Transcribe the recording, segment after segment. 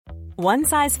One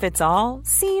size fits all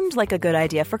seemed like a good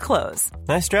idea for clothes.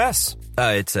 Nice dress.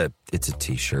 It's a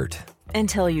t-shirt.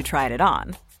 Until you tried it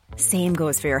on. Same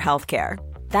goes for your healthcare.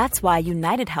 That's why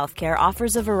United Healthcare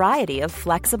offers a variety of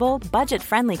flexible,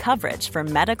 budget-friendly coverage for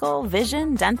medical,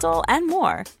 vision, dental, and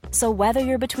more. So whether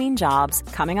you're between jobs,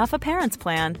 coming off a parent's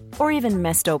plan, or even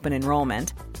missed open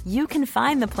enrollment, you can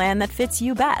find the plan that fits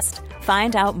you best.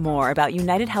 Find out more about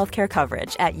United Healthcare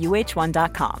coverage at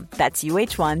uh1.com. That's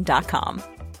uh1.com.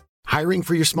 Hiring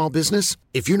for your small business?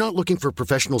 If you're not looking for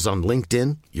professionals on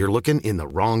LinkedIn, you're looking in the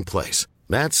wrong place.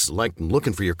 That's like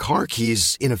looking for your car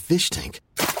keys in a fish tank.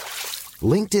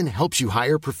 LinkedIn helps you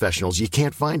hire professionals you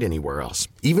can't find anywhere else,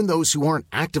 even those who aren't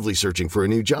actively searching for a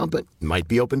new job but might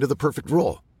be open to the perfect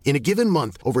role. In a given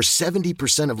month, over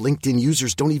 70% of LinkedIn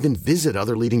users don't even visit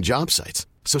other leading job sites.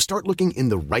 So start looking in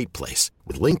the right place.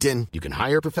 With LinkedIn, you can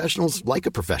hire professionals like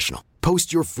a professional.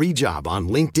 Post your free job on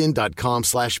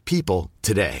linkedin.com/people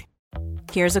today.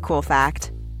 Here's a cool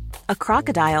fact. A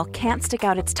crocodile can't stick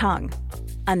out its tongue.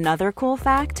 Another cool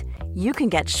fact, you can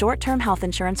get short-term health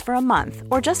insurance for a month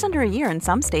or just under a year in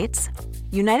some states.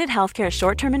 United Healthcare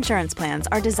short-term insurance plans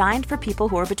are designed for people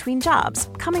who are between jobs,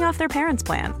 coming off their parents'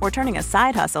 plan, or turning a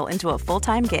side hustle into a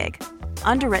full-time gig.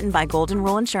 Underwritten by Golden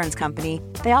Rule Insurance Company,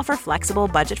 they offer flexible,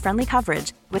 budget-friendly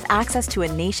coverage with access to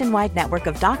a nationwide network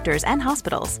of doctors and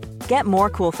hospitals. Get more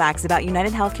cool facts about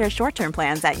United Healthcare short-term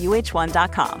plans at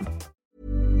uh1.com.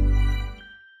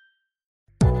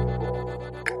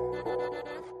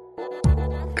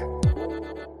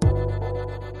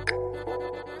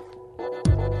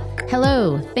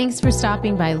 Hello, thanks for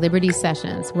stopping by Liberty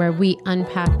Sessions, where we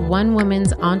unpack one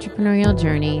woman's entrepreneurial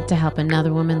journey to help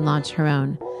another woman launch her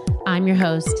own. I'm your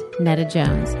host, Netta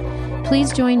Jones.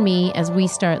 Please join me as we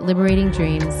start liberating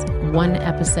dreams one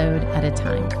episode at a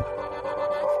time.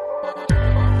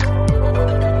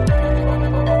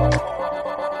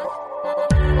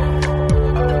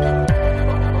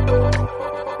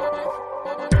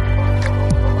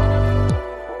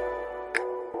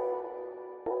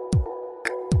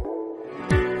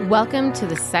 Welcome to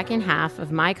the second half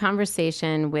of my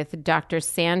conversation with Dr.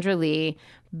 Sandra Lee,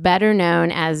 better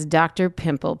known as Dr.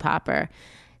 Pimple Popper.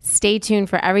 Stay tuned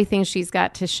for everything she's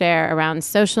got to share around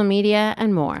social media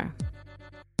and more.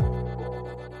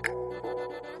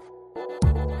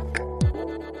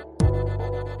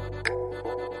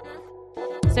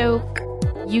 So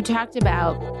you talked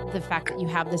about the fact that you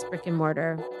have this brick and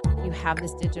mortar, you have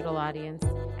this digital audience,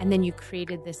 and then you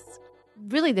created this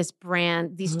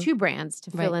brand, these two brands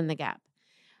to fill in the gap.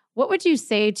 What would you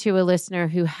say to a listener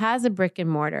who has a brick and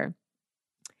mortar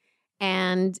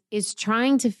and is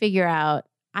trying to figure out,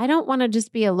 I don't want to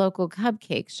just be a local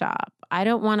cupcake shop. I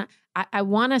want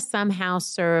to somehow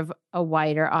serve a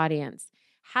wider audience.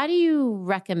 How do you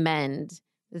recommend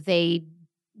they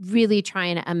really try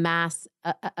and amass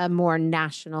a more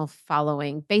national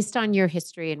following based on your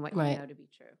history and what you know to be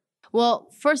true? Well,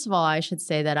 first of all, I should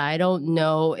say that I don't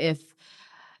know if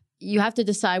you have to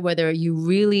decide whether you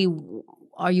really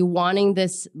are you wanting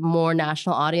this more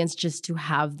national audience just to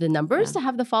have the numbers, to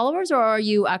have the followers, or are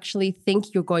you actually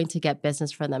think you're going to get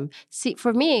business from them? See,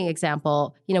 for me,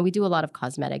 example, we do a lot of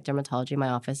cosmetic dermatology in my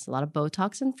office, a lot of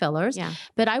Botox and fillers,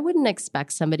 but I wouldn't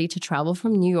expect somebody to travel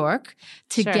from New York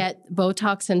to get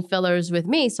Botox and fillers with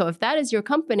me. So if that is your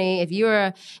company, if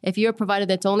you're a provider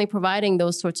that's only providing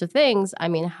those sorts of things, I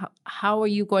mean, how are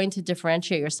you going to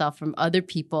differentiate yourself from other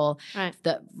people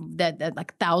that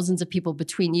like thousands of people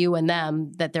between you and them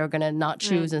that they're going to not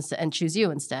choose and choose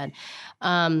you instead.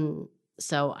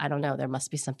 So I don't know. There must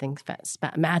be something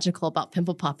magical about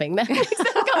pimple popping that makes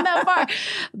them come that far.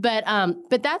 But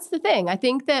that's the thing. I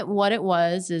think that what it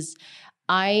was is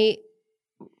I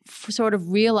sort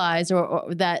of realized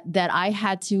or that I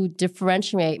had to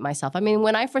differentiate myself. I mean,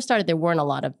 when I first started, there weren't a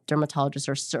lot of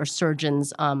dermatologists or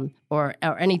surgeons or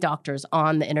any doctors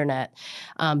on the internet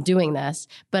doing this.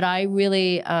 But I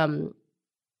really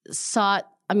sought.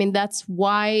 I mean, that's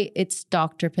why it's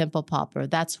Dr. Pimple Popper.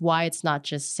 That's why it's not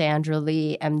just Sandra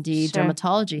Lee, MD,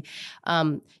 dermatology.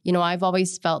 I've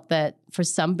always felt that for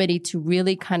somebody to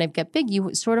really kind of get big,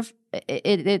 you sort of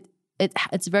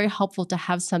it's very helpful to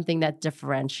have something that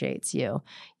differentiates you.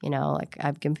 Like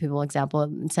I've given people an example,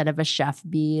 instead of a chef,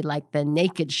 be like the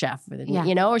naked chef,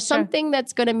 or something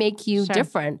that's going to make you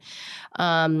different.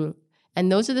 And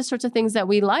those are the sorts of things that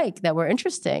we like, that were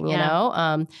interesting,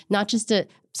 not just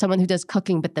someone who does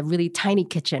cooking, but the really tiny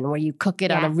kitchen where you cook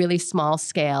it on a really small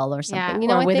scale or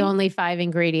something. Or with only 5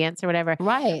 ingredients or whatever.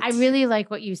 Right. I really like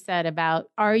what you said about,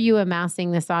 are you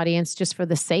amassing this audience just for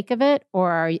the sake of it?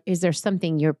 Or is there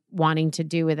something you're wanting to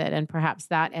do with it? And perhaps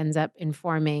that ends up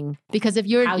informing because if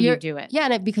you're, how you do it. Yeah.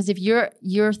 And because if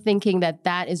you're thinking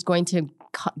that is going to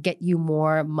get you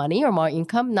more money or more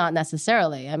income, not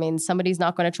necessarily. I mean, somebody's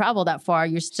not going to travel that far.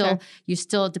 You're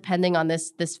still depending on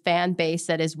this fan base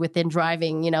that is within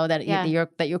driving,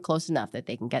 that you're close enough that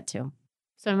they can get to.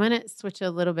 So I'm going to switch a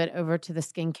little bit over to the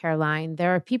skincare line.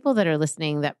 There are people that are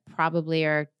listening that probably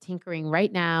are tinkering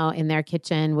right now in their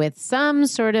kitchen with some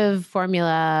sort of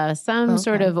formula, some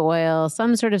sort of oil,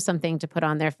 some sort of something to put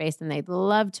on their face, and they'd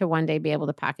love to one day be able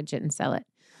to package it and sell it.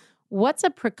 What's a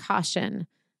precaution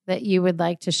that you would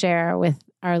like to share with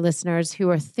our listeners who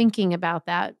are thinking about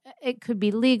that? It could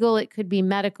be legal, it could be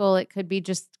medical, it could be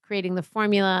just creating the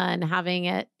formula and having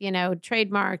it,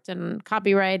 trademarked and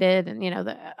copyrighted.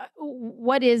 And,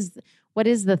 what is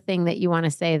the thing that you want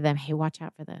to say to them? Hey, watch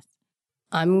out for this.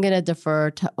 I'm going to defer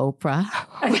to Oprah.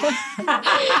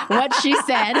 What she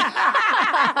said.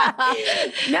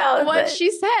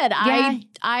 She said. Yeah.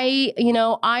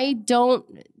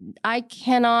 I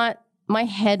cannot. My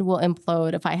head will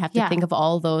implode if I have to think of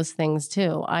all those things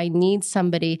too. I need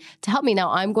somebody to help me.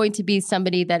 Now, I'm going to be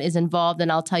somebody that is involved,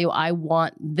 and I'll tell you, I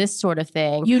want this sort of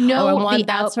thing. I want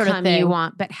that outcome sort of thing you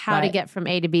want, but how to get from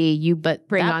A to B,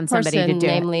 bring on somebody to do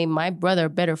namely, my brother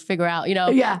better figure out,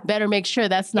 better make sure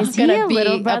that's not going to be a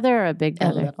little brother or a big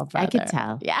brother? A little brother. I could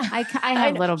tell. Yeah. I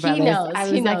have little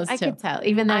brothers. He knows I too. could tell,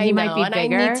 even though he might be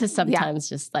bigger. And I need to sometimes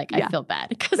just I feel bad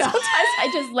because sometimes I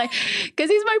just because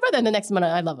he's my brother, and the next minute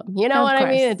I love him. You know what I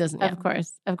mean? It doesn't. Of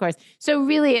course. So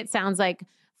really, it sounds like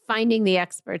finding the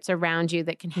experts around you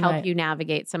that can help you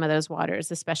navigate some of those waters,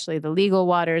 especially the legal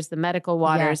waters, the medical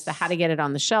waters, the how to get it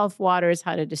on the shelf waters,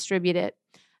 how to distribute it.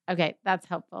 Okay, that's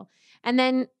helpful. And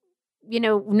then,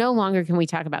 no longer can we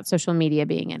talk about social media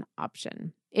being an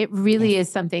option. It really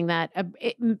is something that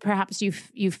perhaps you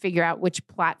figure out which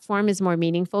platform is more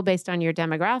meaningful based on your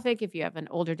demographic. If you have an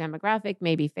older demographic,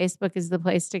 maybe Facebook is the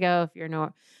place to go. If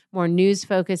you're more news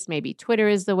focused, maybe Twitter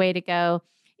is the way to go.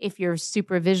 If you're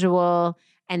super visual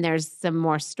and there's some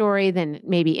more story, then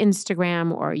maybe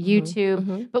Instagram or YouTube.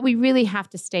 Mm-hmm. But we really have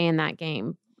to stay in that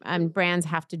game. And brands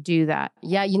have to do that.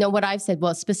 Yeah, you know what I've said?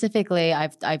 Well, specifically,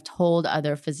 I've told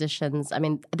other physicians. I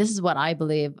mean, this is what I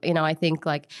believe. I think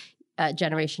a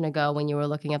generation ago, when you were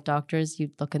looking up doctors,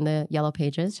 you'd look in the yellow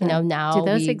pages. Sure. Now do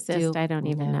those exist? I don't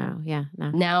even know. Yeah,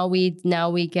 no. Now we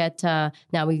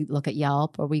look at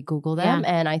Yelp or we Google them,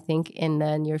 and I think in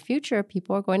the near future,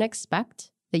 people are going to expect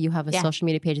that you have a social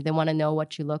media page. They want to know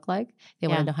what you look like. They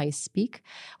want to know how you speak,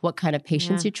 what kind of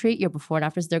patients you treat, your before and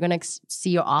afters. They're going to see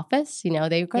your office.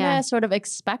 They're going to sort of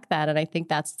expect that, and I think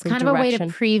that's the kind direction. of a way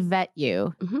to pre-vet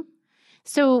you. Mm-hmm.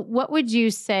 So what would you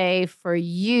say for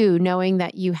you, knowing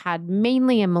that you had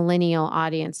mainly a millennial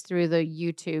audience through the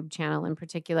YouTube channel in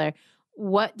particular?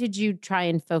 What did you try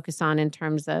and focus on in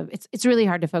terms of, it's really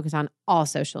hard to focus on all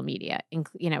social media,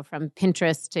 from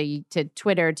Pinterest to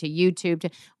Twitter to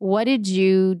YouTube.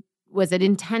 Was it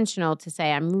intentional to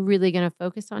say, I'm really going to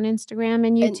focus on Instagram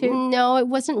and YouTube? No, it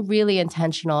wasn't really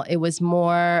intentional. It was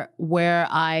more where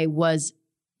I was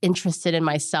interested in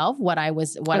myself, what I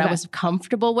was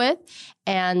comfortable with.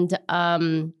 And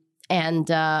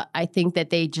I think that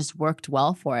they just worked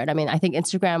well for it. I mean, I think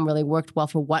Instagram really worked well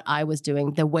for what I was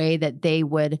doing, the way that they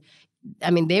would.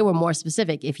 I mean, they were more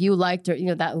specific. If you liked,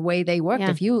 or that way they worked.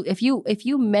 Yeah. If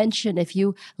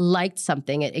you liked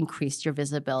something, it increased your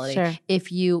visibility. Sure.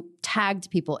 If you tagged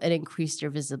people, it increased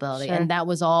your visibility. Sure. And that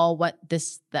was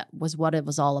what it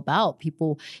was all about.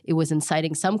 It was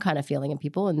inciting some kind of feeling in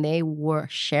people, and they were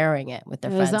sharing it with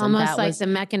their friends. It was almost like the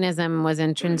mechanism was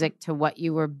intrinsic to what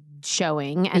you were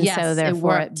showing, and so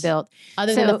therefore it built.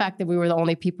 Other than the fact that we were the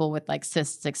only people with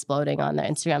cysts exploding on their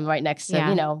Instagram right next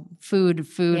to food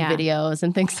videos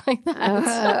and things like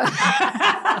that.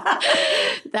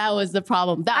 That was the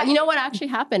problem. What actually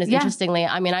happened is interestingly,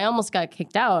 I mean, I almost got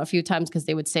kicked out a few times because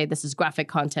they would say this is graphic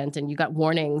content and you got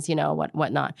warnings,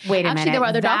 whatnot. Wait a minute. Actually, there were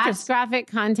other doctors. Graphic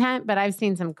content, but I've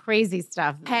seen some crazy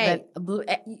stuff. Hey,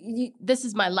 this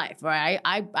is my life, right?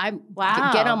 I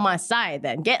get on my side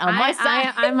then. Get on my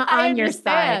side. I'm on your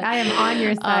side. I am on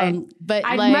your side. But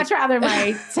I'd much rather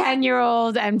my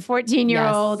 10-year-old and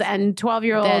 14-year-old and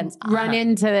 12-year-old run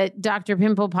into Dr.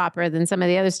 Pimple Popper than some of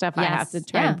the other stuff I have to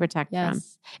try and protect from.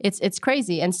 It's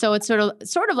crazy. And so it's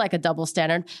sort of like a double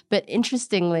standard. But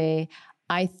interestingly,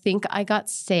 I think I got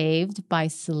saved by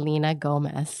Selena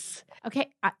Gomez. Okay.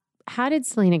 how did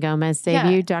Selena Gomez save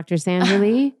you, Dr. Sandra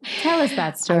Lee? Tell us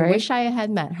that story. I wish I had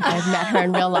met her. I've met her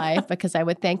in real life because I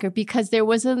would thank her, because there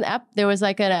was an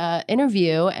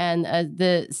interview, and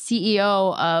the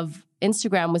CEO of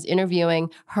Instagram was interviewing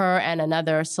her and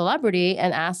another celebrity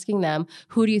and asking them,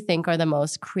 who do you think are the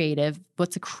most creative?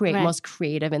 What's the most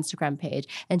creative Instagram page?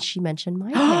 And she mentioned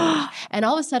my page. And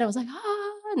all of a sudden I was like,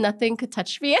 nothing could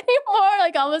touch me anymore.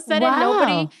 Like all of a sudden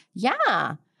nobody,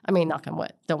 I mean, knock on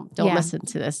wood. Don't listen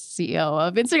to this CEO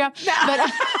of Instagram.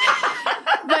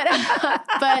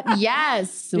 But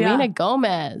yes, Selena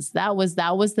Gomez. That was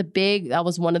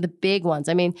one of the big ones.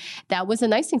 I mean, that was a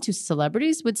nice thing too.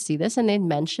 Celebrities would see this and they'd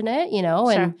mention it, you know,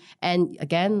 and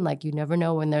again, like you never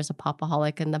know when there's a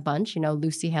popaholic in the bunch. You know,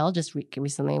 Lucy Hale just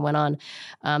recently went on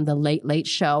the Late Late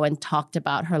Show and talked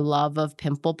about her love of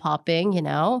pimple popping, you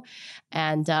know,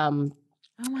 and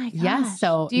oh my gosh. Yes.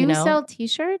 So, do you sell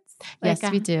t-shirts? Yes,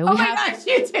 we do. Oh my gosh,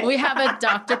 you do. We have a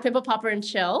Dr. Pimple Popper and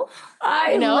Chill.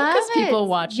 I love because it. people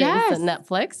watch it on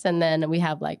Netflix. And then we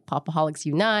have like Popaholics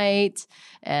Unite.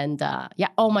 And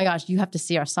oh my gosh, you have to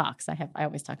see our socks. I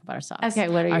always talk about our socks. Okay,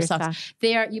 what are your socks?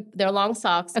 They're long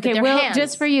socks. Okay,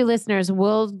 just for you listeners,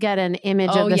 we'll get an image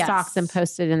of the socks and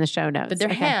post it in the show notes. But they're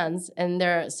hands,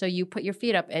 and so you put your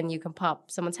feet up and you can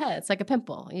pop someone's head. It's like a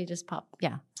pimple. You just pop.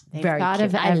 Yeah. They've thought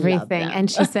of everything.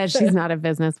 And she says she's not a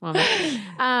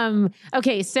businesswoman.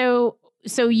 Okay, so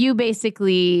you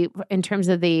basically, in terms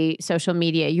of the social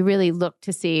media, you really look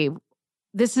to see,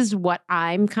 this is what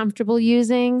I'm comfortable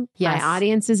using. Yes. My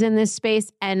audience is in this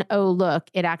space. And look,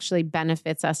 it actually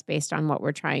benefits us based on what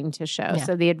we're trying to show. Yeah.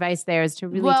 So the advice there is to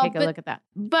really take a look at that.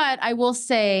 But I will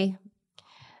say,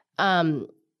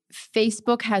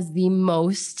 Facebook has the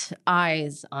most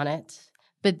eyes on it.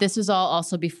 But this was all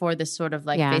also before this sort of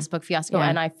like Facebook fiasco. Yeah.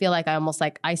 And I feel like I didn't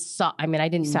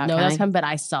know that was coming, but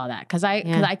I saw that. Because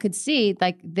I could see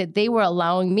like that they were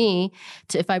allowing me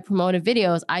to, if I promoted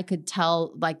videos, I could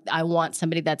tell like I want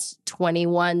somebody that's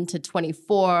 21 to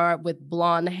 24 with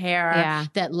blonde hair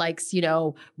that likes, you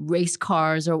know, race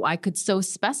cars, or I could so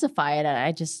specify it. And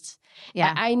I just,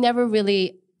 I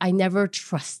never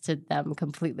trusted them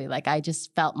completely. Like I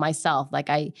just felt myself, like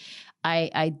I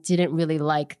didn't really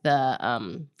like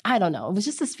the, I don't know. It was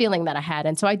just this feeling that I had.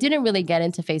 And so I didn't really get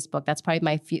into Facebook. That's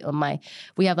probably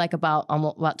we have like about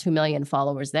 2 million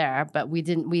followers there, but we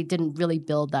didn't really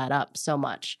build that up so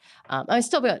much. I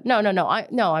still, I'm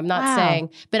not saying,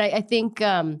 but I think,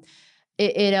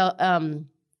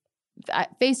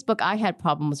 Facebook, I had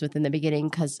problems with in the beginning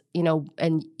because, you know,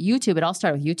 and YouTube, it all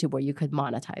started with YouTube where you could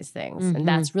monetize things. Mm-hmm. And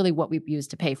that's really what we used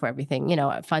to pay for everything, you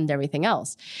know, fund everything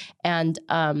else. And,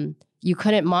 you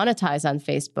couldn't monetize on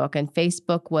Facebook, and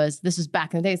Facebook this was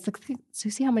back in the day. It's like, so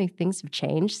see how many things have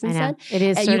changed since then? It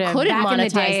is and sort you of, couldn't back monetize in the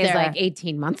day is like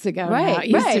 18 months ago. Right. Now. It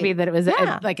used to be that it was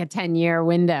like a 10-year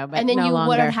window, but and then no longer.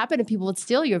 What would happen if people would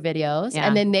steal your videos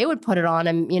and then they would put it on,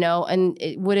 and, you know, and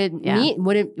it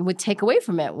would take away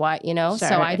from it. Why, you know? Sure.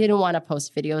 So I didn't want to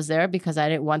post videos there because I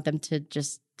didn't want them to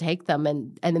just take them,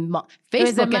 and then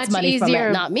Facebook gets money from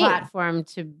it, not me. Platform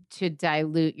to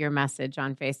dilute your message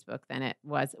on Facebook than it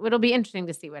was. It'll be interesting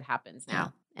to see what happens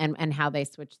now and how they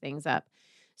switch things up.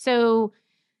 So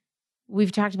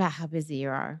we've talked about how busy you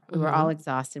are. We were all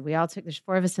exhausted. There's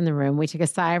 4 of us in the room. We took a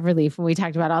sigh of relief when we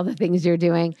talked about all the things you're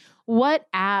doing. What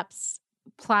apps,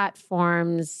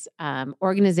 platforms,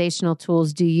 organizational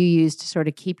tools do you use to sort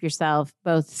of keep yourself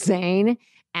both sane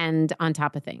and on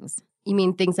top of things? You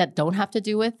mean things that don't have to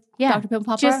do with Dr. Pimple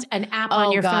Popper? Just an app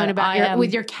on your phone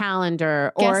with your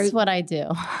calendar. Guess what I do?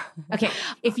 Okay.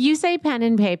 If you say pen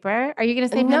and paper, are you going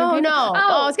to say pen and paper? No.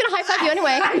 I was going to high five you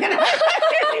anyway.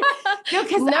 No,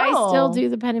 because I still do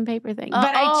the pen and paper thing.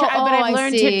 But I've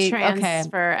learned to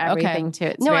transfer everything to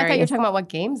it. No, I thought you were talking about what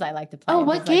games I like to play. Oh,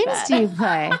 what games do you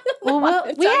play? Well,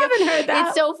 we haven't heard that.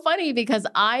 It's so funny because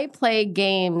I play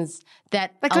games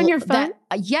that like on your phone.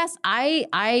 Yes,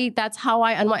 I that's how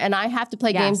I unwind, and I have to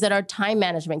play games that are time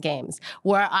management games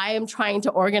where I am trying to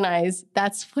organize.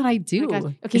 That's what I do.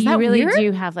 Oh, okay, you really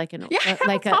do have like a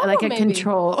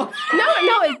control. No,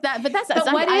 it's that. But that's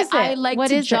what is it? I like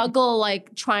to juggle,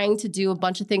 like trying to do a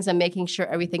bunch of things and making sure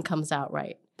everything comes out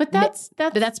right. But that's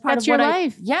part of your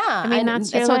life. I mean,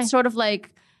 that's your life. So it's sort of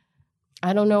like,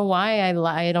 I don't know why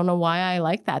I don't know why I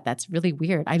like that. That's really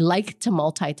weird. I like to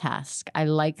multitask. I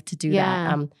like to do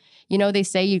that. You know, they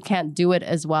say you can't do it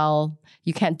as well.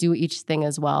 You can't do each thing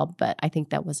as well. But I think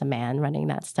that was a man running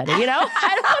that study. You know,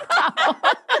 I don't know.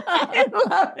 I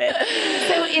love it.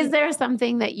 So, is there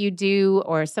something that you do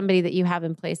or somebody that you have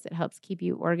in place that helps keep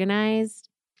you organized?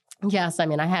 Yes, I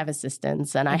mean, I have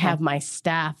assistants and I have my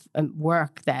staff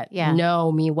work that Yeah.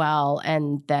 know me well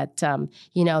and that,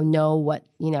 know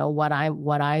what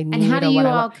I need. And how do or you what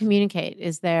all I want. communicate?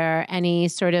 Is there any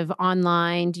sort of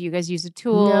online? Do you guys use a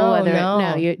tool? No,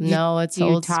 it's do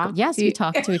you old school. talk? Yes, we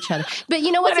talk to each other. But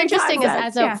you know What what's a interesting is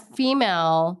concept, as a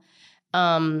female,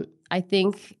 I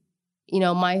think,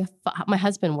 my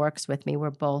husband works with me. We're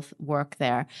both work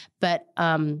there, but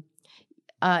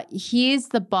he's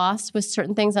the boss with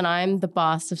certain things and I'm the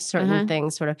boss of certain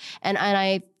things sort of. And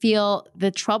I feel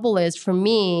the trouble is for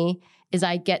me is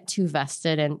I get too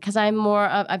vested and because I'm more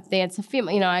of, I think it's a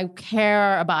female,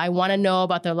 I want to know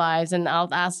about their lives. And I'll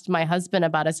ask my husband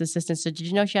about his assistant. So did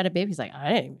you know she had a baby? He's like, I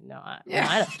didn't even know.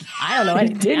 I don't know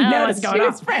anything. Didn't know what's going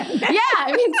on. pregnant. Yeah.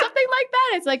 I mean, something like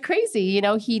that. It's like crazy.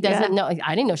 He doesn't know.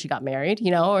 I didn't know she got married,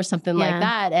 or something like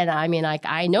that. And I mean, like,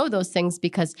 I know those things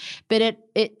but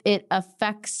it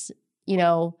affects,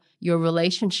 your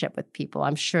relationship with people.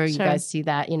 I'm sure you guys see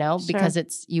that,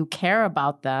 because you care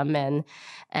about them and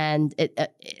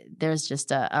there's just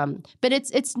but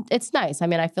it's nice. I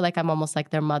mean, I feel like I'm almost like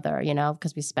their mother,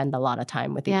 because we spend a lot of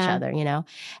time with each other,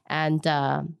 and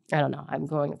I don't know, I'm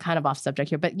going kind of off subject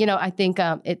here, but I think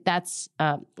it's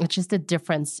just a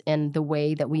difference in the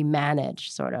way that we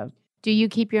manage sort of. Do you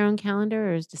keep your own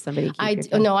calendar or does somebody keep your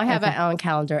calendar? No, I have an own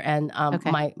calendar and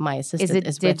my assistant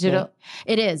is digital? With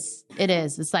me. It is.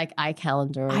 It's like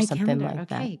iCalendar or something like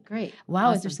that. Okay, great. Wow,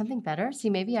 Awesome. Is there something better? See,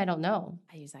 maybe I don't know.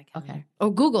 I use iCalendar. Okay.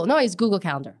 Or Google. No, I use Google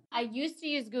Calendar. I used to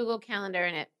use Google Calendar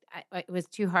and it was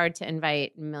too hard to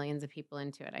invite millions of people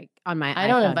into it. I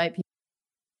don't invite people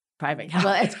private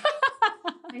calendar.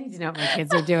 I need to know what my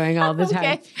kids are doing all the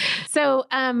time. Okay. So,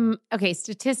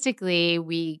 statistically,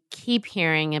 we keep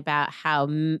hearing about how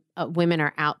women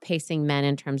are outpacing men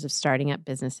in terms of starting up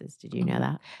businesses. Did you know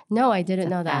that? No, I didn't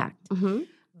know that. Mm-hmm.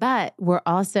 But we're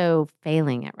also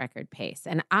failing at record pace.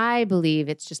 And I believe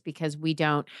it's just because we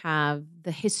don't have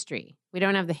the history. We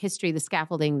don't have the history, the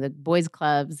scaffolding, the boys'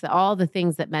 clubs, all the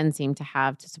things that men seem to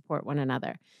have to support one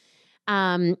another.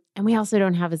 And we also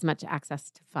don't have as much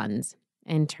access to funds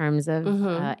in terms of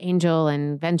angel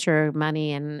and venture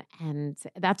money, and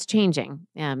that's changing.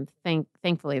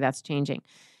 Thankfully, that's changing.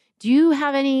 Do you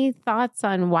have any thoughts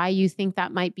on why you think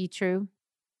that might be true?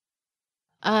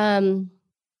 For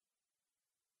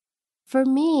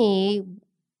me,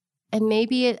 and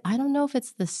maybe I don't know if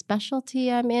it's the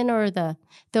specialty I'm in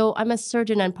though I'm a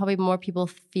surgeon and probably more people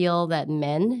feel that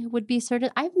men would be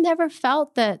surgeons. I've never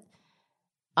felt that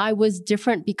I was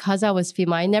different because I was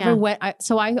female. I never went.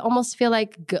 So I almost feel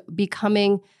like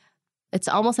becoming, it's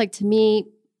almost like to me,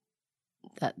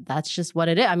 that's just what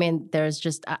it is. I mean, there's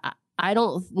just, I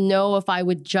don't know if I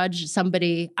would judge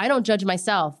somebody. I don't judge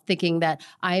myself thinking that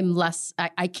I'm less,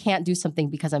 I can't do something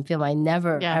because I'm female. I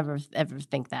never, ever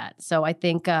think that. So I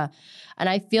think, and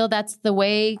I feel that's the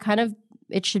way kind of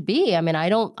it should be. I mean, I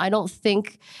don't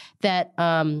think that,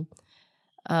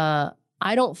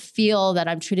 I don't feel that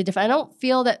I'm treated different. I don't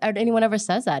feel that anyone ever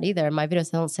says that either. In my videos,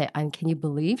 they don't say, can you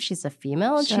believe she's a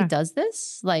female and she does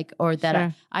this? Or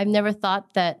that I've never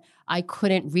thought that I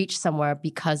couldn't reach somewhere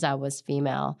because I was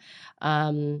female.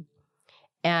 And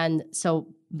so,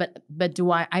 but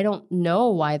I don't know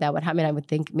why that would happen. I would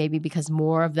think maybe because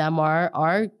more of them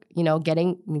are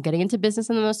getting into business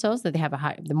in themselves, that they have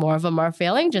the more of them are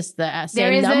failing, just the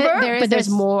same number, but there's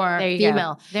more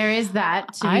female. There is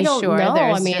that, to I be don't sure. know.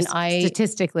 There's I mean,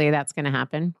 statistically that's going to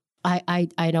happen. I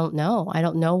don't know. I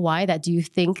don't know why that. Do you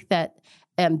think that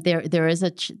there is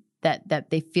that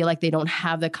they feel like they don't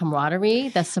have the camaraderie,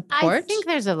 the support? I think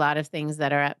there's a lot of things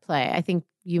that are at play. I think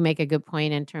you make a good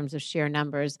point in terms of sheer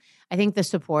numbers. I think the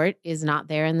support is not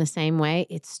there in the same way.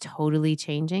 It's totally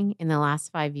changing. In the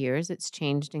last 5 years, it's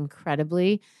changed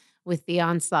incredibly with the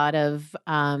onslaught of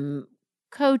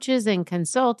coaches and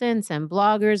consultants and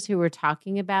bloggers who are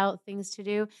talking about things to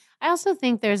do. I also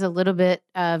think there's a little bit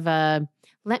of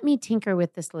let me tinker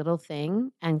with this little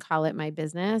thing and call it my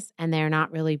business. And they're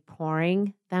not really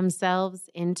pouring themselves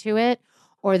into it,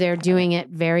 or they're doing it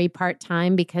very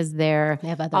part-time because they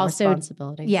have other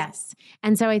responsibilities. Yes.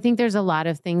 And so I think there's a lot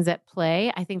of things at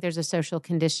play. I think there's a social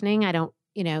conditioning. I don't,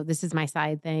 this is my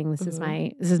side thing. This is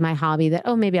my hobby that,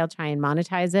 maybe I'll try and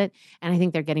monetize it. And I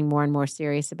think they're getting more and more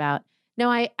serious about, no,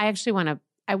 I actually want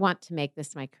to make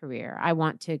this my career. I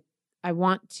want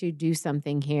to do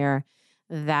something here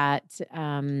that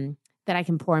I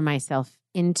can pour myself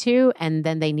into, and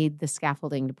then they need the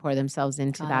scaffolding to pour themselves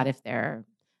into that if they're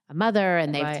a mother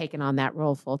and they've taken on that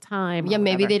role full time. Yeah,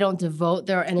 maybe they don't devote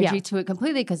their energy to it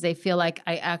completely because they feel like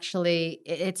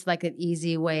it's like an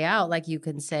easy way out. Like you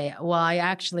can say, well, I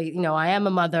actually, I am a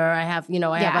mother. I have,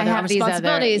 I have other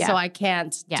responsibilities, so I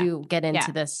can't get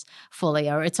into this fully,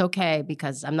 or it's okay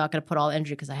because I'm not going to put all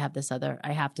energy because I have this other,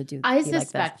 I have to do. I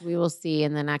suspect we will see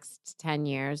in the next 10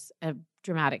 years a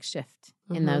dramatic shift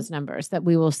in those numbers, that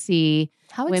we will see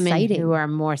women who are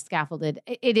more scaffolded.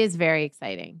 It is very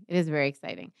exciting. It is very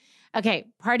exciting. Okay,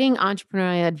 parting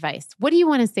entrepreneurial advice. What do you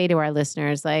want to say to our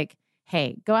listeners? Like,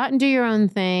 hey, go out and do your own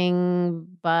thing,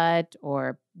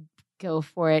 or go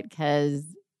for it because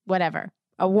whatever.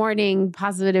 A warning,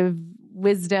 positive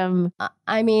wisdom.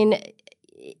 I mean,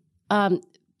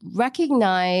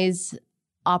 recognize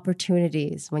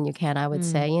opportunities when you can, I would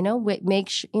say, make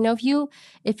sure,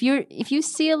 if you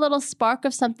see a little spark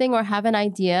of something or have an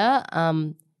idea,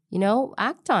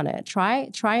 act on it,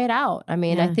 try it out. I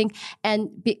mean, I think,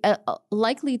 and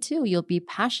likely too, you'll be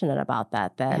passionate about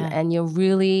that then. And you'll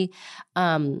really,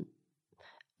 it'll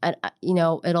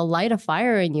light a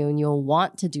fire in you and you'll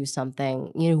want to do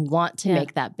something, want to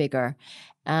make that bigger.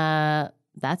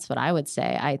 That's what I would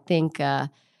say. I think, I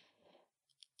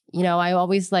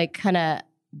always like kind of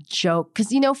joke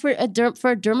because for a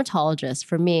dermatologist,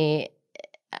 for me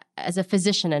as a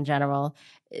physician in general,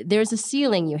 there's a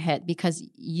ceiling you hit because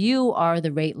you are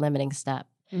the rate limiting step.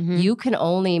 You can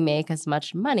only make as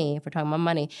much money, if we're talking about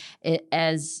money,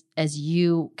 as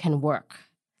you can work.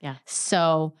 Yeah.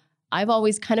 So I've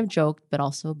always kind of joked, but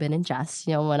also been in jest,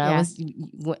 when I was,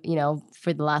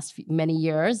 for the last many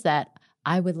years, that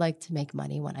I would like to make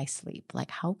money when I sleep. Like,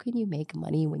 how can you make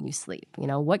money when you sleep?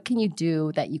 What can you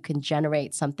do that you can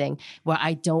generate something where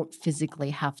I don't physically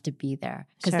have to be there?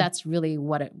 Because that's really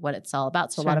what it's all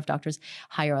about. So a lot of doctors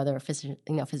hire other physician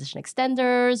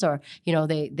extenders, or,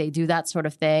 they do that sort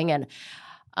of thing. And,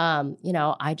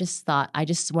 I just thought,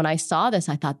 when I saw this,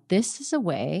 I thought this is a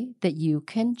way that you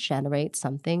can generate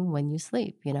something when you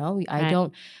sleep. I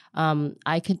don't,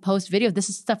 I can post video. This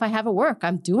is stuff I have at work.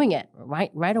 I'm doing it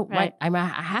right. I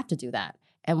have to do that.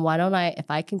 And why don't if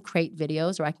I can create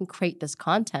videos or I can create this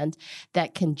content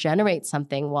that can generate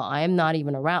something while I'm not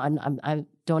even around, I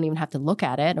don't even have to look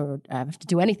at it or I have to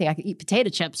do anything. I can eat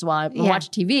potato chips while I watch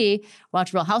TV,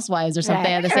 watch Real Housewives or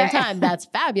something at the same time. That's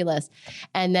fabulous.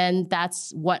 And then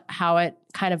that's how it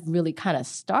kind of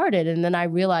started. And then I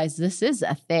realized this is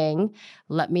a thing.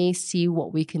 Let me see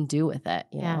what we can do with it.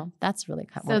 You know, that's really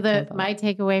kind of my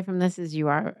takeaway from this is you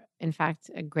are, in fact,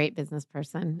 a great business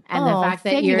person. And the fact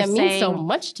that you're saying means so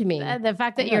much to me. The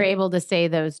fact that you're able to say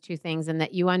those two things and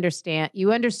that you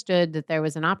understood that there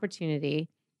was an opportunity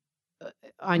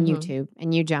on YouTube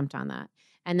and you jumped on that.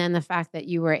 And then the fact that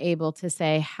you were able to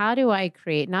say, how do I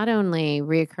create not only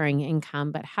reoccurring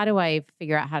income, but how do I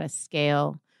figure out how to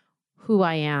scale who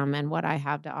I am and what I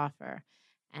have to offer?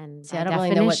 And I don't really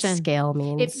know what scale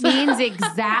means. It means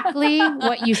exactly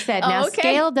what you said. Now,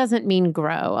 scale doesn't mean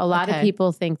grow. A lot of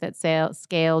people think that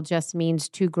scale just means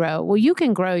to grow. Well, you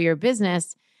can grow your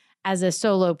business as a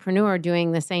solopreneur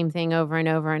doing the same thing over and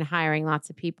over and hiring lots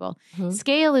of people.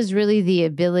 Scale is really the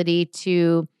ability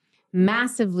to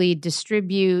massively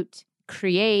distribute,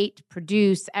 create,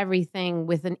 produce everything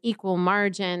with an equal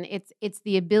margin. It's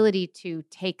the ability to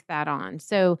take that on.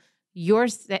 So your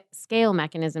scale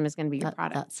mechanism is going to be your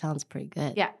product. That sounds pretty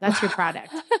good. Yeah, that's your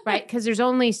product, right? Because there's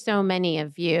only so many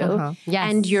of you.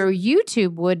 Yes. And your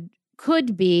YouTube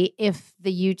could be, if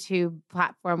the YouTube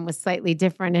platform was slightly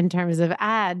different in terms of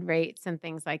ad rates and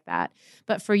things like that.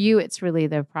 But for you, it's really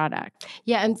the product.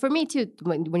 Yeah, and for me too,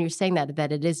 when you're saying that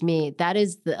it is me, that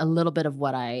is a little bit of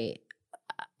what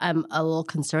I'm a little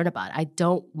concerned about. I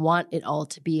don't want it all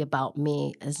to be about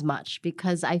me as much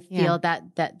because I feel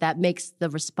that makes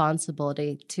the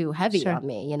responsibility too heavy on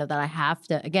me, that I have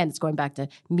to, again, it's going back to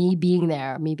me being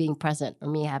there, me being present, or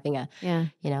me having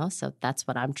so that's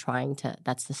what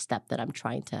that's the step that I'm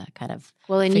trying to kind of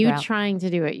figure out. Trying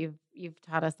to do it. You've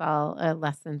taught us all a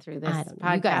lesson through this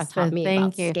podcast. You guys taught me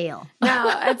about scale.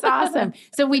 No, it's awesome.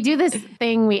 So we do this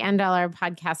thing, we end all our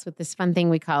podcasts with this fun thing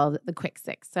we call the quick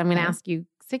six. So I'm going to ask you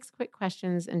 6 quick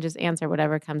questions and just answer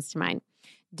whatever comes to mind.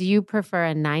 Do you prefer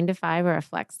a 9 to 5 or a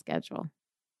flex schedule?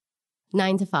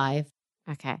 9 to 5.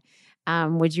 Okay.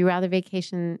 Would you rather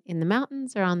vacation in the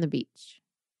mountains or on the beach?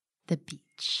 The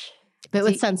beach. But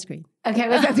with sunscreen. Okay.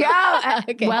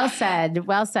 Okay.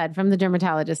 Well said from the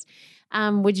dermatologist.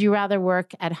 Would you rather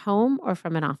work at home or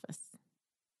from an office?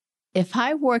 If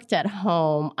I worked at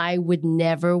home, I would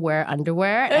never wear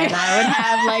underwear and I would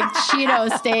have like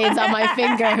Cheeto stains on my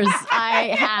fingers.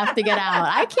 I have to get out.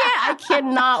 I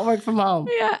cannot work from home.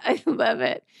 Yeah, I love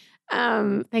it.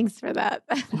 Thanks for that.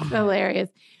 That's hilarious.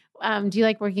 do you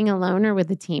like working alone or with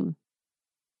a team?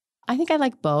 I think I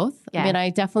like both. Yeah. I mean,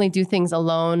 I definitely do things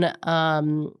alone.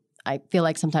 I feel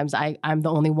like sometimes I'm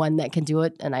the only one that can do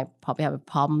it, and I probably have a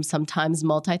problem sometimes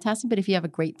multitasking. But if you have a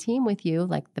great team with you,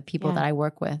 like the people that I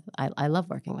work with, I love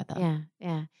working with them. Yeah,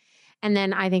 yeah. And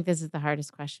then I think this is the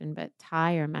hardest question, but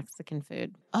Thai or Mexican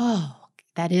food? Oh,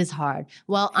 that is hard.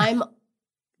 Well,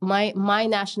 my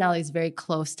nationality is very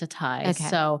close to Thai. Okay.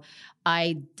 So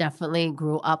I definitely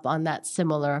grew up on that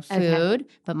similar food,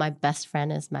 but my best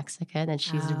friend is Mexican and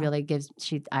she's really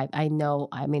I know,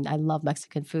 I mean, I love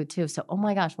Mexican food too. So, oh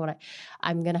my gosh,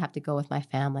 I'm going to have to go with my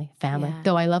family,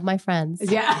 though I love my friends.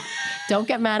 Yeah. Don't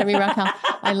get mad at me, Raquel.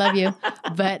 I love you,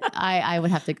 but I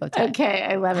would have to go Thai. Okay.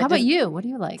 I love it. How about you? What do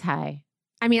you like? Thai.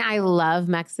 I mean, I love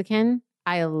Mexican,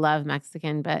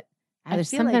 but there's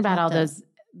something about all those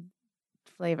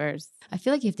flavors. I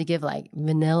feel like you have to give like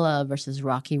vanilla versus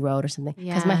Rocky Road or something.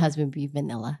 Because my husband would be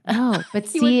vanilla. Oh, but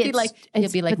he would be like,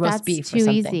 it'd be like roast beef too or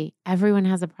something. Easy. Everyone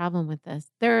has a problem with this.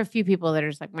 There are a few people that are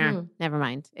just like, never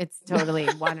mind. It's totally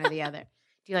one or the other.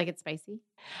 Do you like it spicy?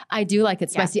 I do like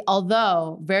it spicy.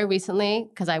 Although very recently,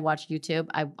 because I watch YouTube,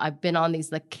 I've been on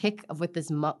these like kick with this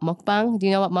mukbang. Do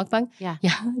you know what mukbang? Yeah.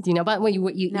 Yeah. Do you know about when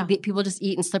you No. people just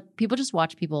eat and stuff? People just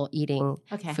watch people eating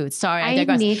food. Sorry, I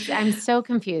digress. digress. I'm so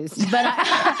confused. But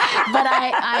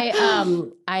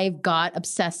I got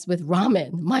obsessed with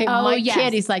ramen. My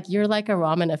kid, he's like, you're like a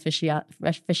ramen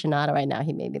aficionado right now.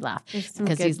 He made me laugh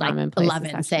because he's like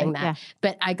 11 saying that. Yeah.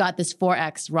 But I got this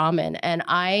 4X ramen and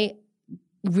I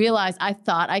realized I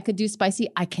thought I could do spicy.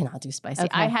 I cannot do spicy.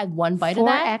 I had one bite of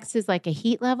that. 4X is like a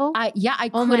heat level? I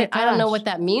couldn't. I don't know what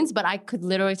that means, but I could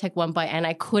literally take one bite and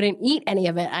I couldn't eat any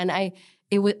of it. And I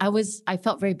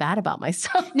felt very bad about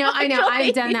myself. No, I know.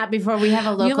 I've done that before. We have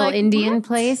a local Indian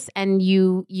place and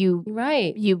you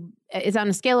it's on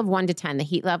a scale of 1 to 10, the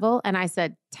heat level. And I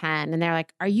said 10 and they're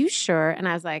like, are you sure? And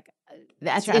I was like,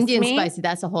 that's Indian spicy.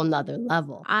 That's a whole nother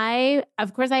level.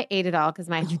 Of course I ate it all because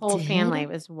my whole family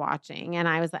was watching and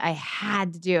I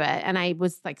had to do it. And I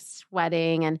was like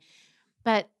sweating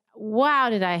but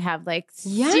wow, did I have like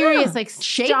serious like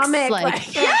shakes, stomach.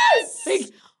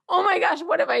 Yes. Oh my gosh,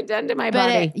 what have I done to my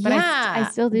body? But I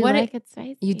still do like it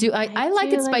spicy. You do. I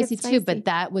like it spicy too, but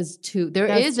that was too. There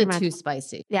is a too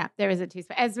spicy. Yeah, there is a too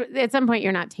spicy. At some point,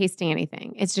 you're not tasting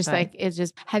anything. It's just it's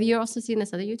just. Have you also seen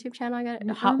this other YouTube channel? I got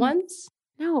Hot Ones.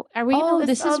 No, are we? Oh,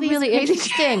 this is really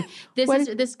interesting.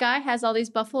 This guy has all these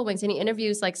buffalo wings, and he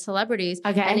interviews like celebrities,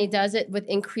 and he does it with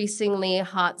increasingly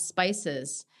hot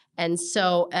spices. And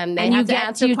so, they have to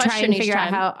answer a question each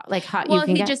time. Out how like hot you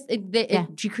can get.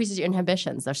 It decreases your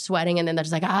inhibitions. They're sweating, and then they're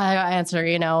just like, I answer,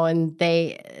 and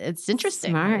it's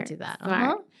interesting. Smart. To do that.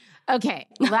 Smart. Okay,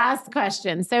 last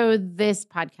question. So this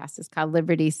podcast is called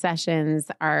Liberty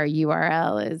Sessions. Our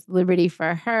URL is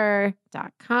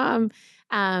libertyforher.com.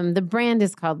 The brand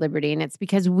is called Liberty, and it's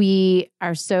because we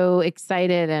are so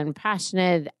excited and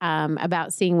passionate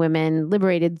about seeing women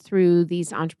liberated through these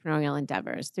entrepreneurial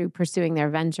endeavors, through pursuing their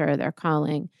venture, their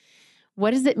calling.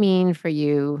 What does it mean for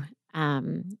you,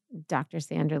 Dr.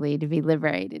 Sandra Lee, to be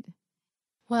liberated?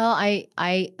 Well,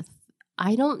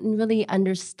 I don't really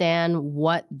understand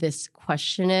what this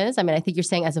question is. I mean, I think you're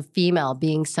saying as a female,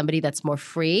 being somebody that's more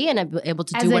free and able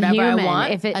to do whatever I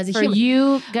want. If it for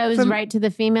you goes right to the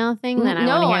female thing, then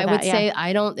I would say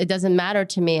I don't. It doesn't matter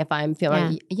to me if I'm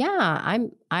feeling.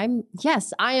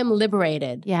 Yes, I am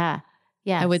liberated. Yeah.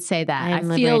 I would say that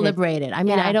I feel liberated. I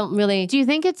mean, I don't really. Do you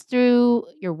think it's through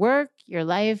your work, your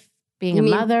life, being a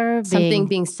mother,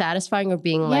 being satisfying, or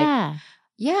being like?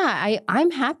 Yeah, I'm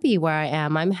happy where I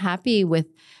am. I'm happy with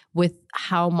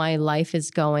how my life is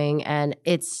going. And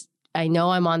I know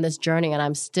I'm on this journey and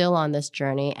I'm still on this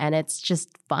journey and it's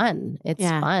just fun. It's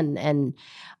fun. And,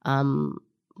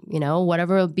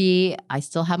 whatever it'll be, I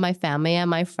still have my family and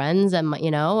my friends and,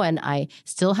 and I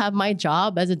still have my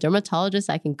job as a dermatologist.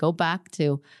 I can go back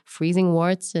to freezing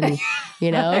warts and,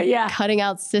 cutting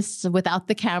out cysts without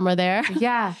the camera there.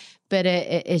 Yeah. But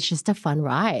it's just a fun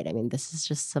ride. I mean, this is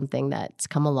just something that's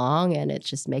come along and it's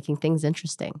just making things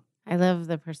interesting. I love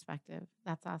the perspective.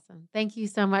 That's awesome. Thank you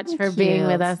so much for being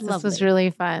with us. This was really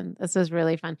fun.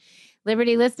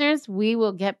 Liberty listeners, we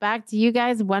will get back to you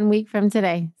guys 1 week from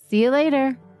today. See you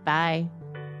later. Bye.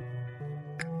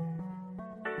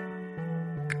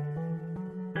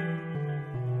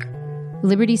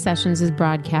 Liberty Sessions is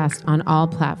broadcast on all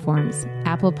platforms: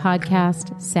 Apple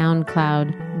Podcast,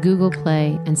 SoundCloud, Google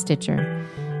Play, and Stitcher.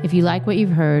 If you like what you've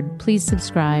heard, please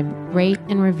subscribe, rate,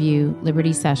 and review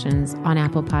Liberty Sessions on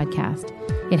Apple Podcast.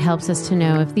 It helps us to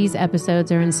know if these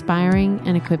episodes are inspiring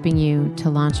and equipping you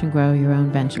to launch and grow your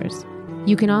own ventures.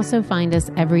 You can also find us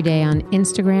every day on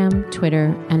Instagram, Twitter,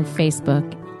 and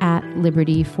Facebook at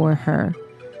Liberty for Her.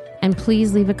 And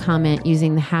please leave a comment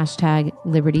using the hashtag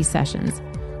Liberty Sessions.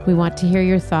 We want to hear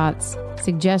your thoughts,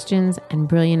 suggestions, and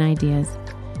brilliant ideas.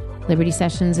 Liberty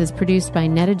Sessions is produced by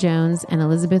Netta Jones and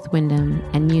Elizabeth Wyndham,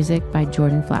 and music by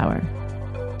Jordan Flower.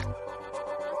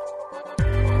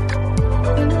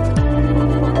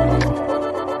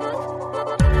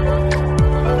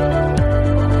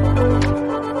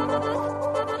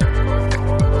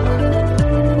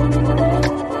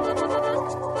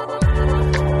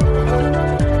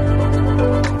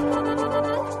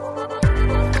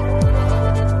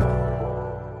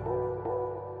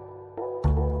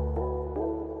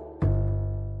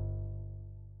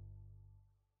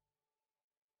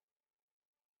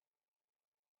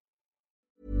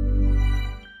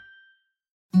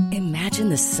 Imagine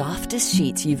the softest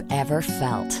sheets you've ever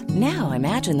felt. Now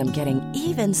imagine them getting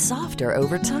even softer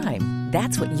over time.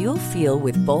 That's what you'll feel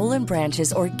with Boll &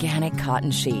 Branch's organic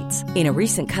cotton sheets. In a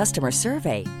recent customer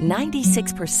survey,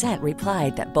 96%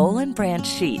 replied that Boll & Branch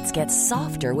sheets get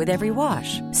softer with every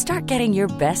wash. Start getting your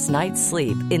best night's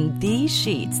sleep in these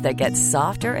sheets that get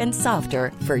softer and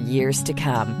softer for years to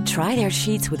come. Try their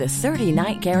sheets with a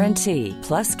 30-night guarantee.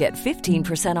 Plus, get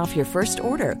 15% off your first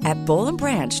order at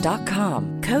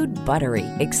bollandbranch.com. Code BUTTERY.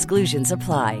 Exclusions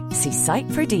apply. See site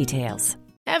for details.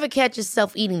 Ever catch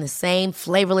yourself eating the same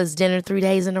flavorless dinner 3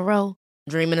 days in a row?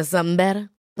 Dreaming of something better?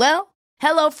 Well,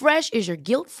 HelloFresh is your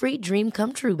guilt-free dream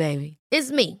come true, baby.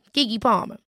 It's me, Keke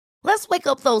Palmer. Let's wake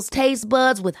up those taste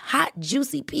buds with hot,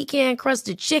 juicy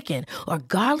pecan-crusted chicken or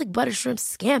garlic butter shrimp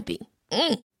scampi.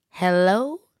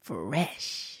 Hello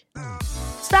Fresh.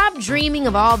 Stop dreaming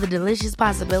of all the delicious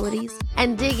possibilities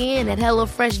and dig in at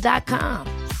HelloFresh.com.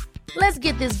 Let's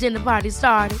get this dinner party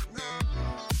started.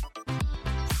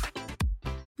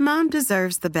 Mom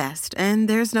deserves the best, and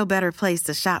there's no better place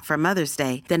to shop for Mother's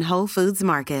Day than Whole Foods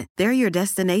Market. They're your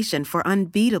destination for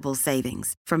unbeatable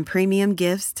savings, from premium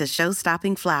gifts to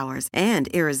show-stopping flowers and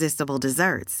irresistible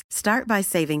desserts. Start by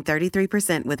saving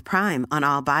 33% with Prime on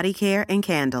all body care and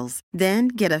candles. Then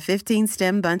get a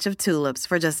 15-stem bunch of tulips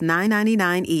for just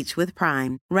 $9.99 each with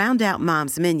Prime. Round out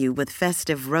Mom's menu with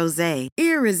festive rosé,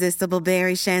 irresistible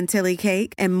berry chantilly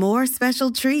cake, and more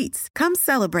special treats. Come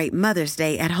celebrate Mother's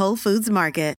Day at Whole Foods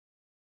Market.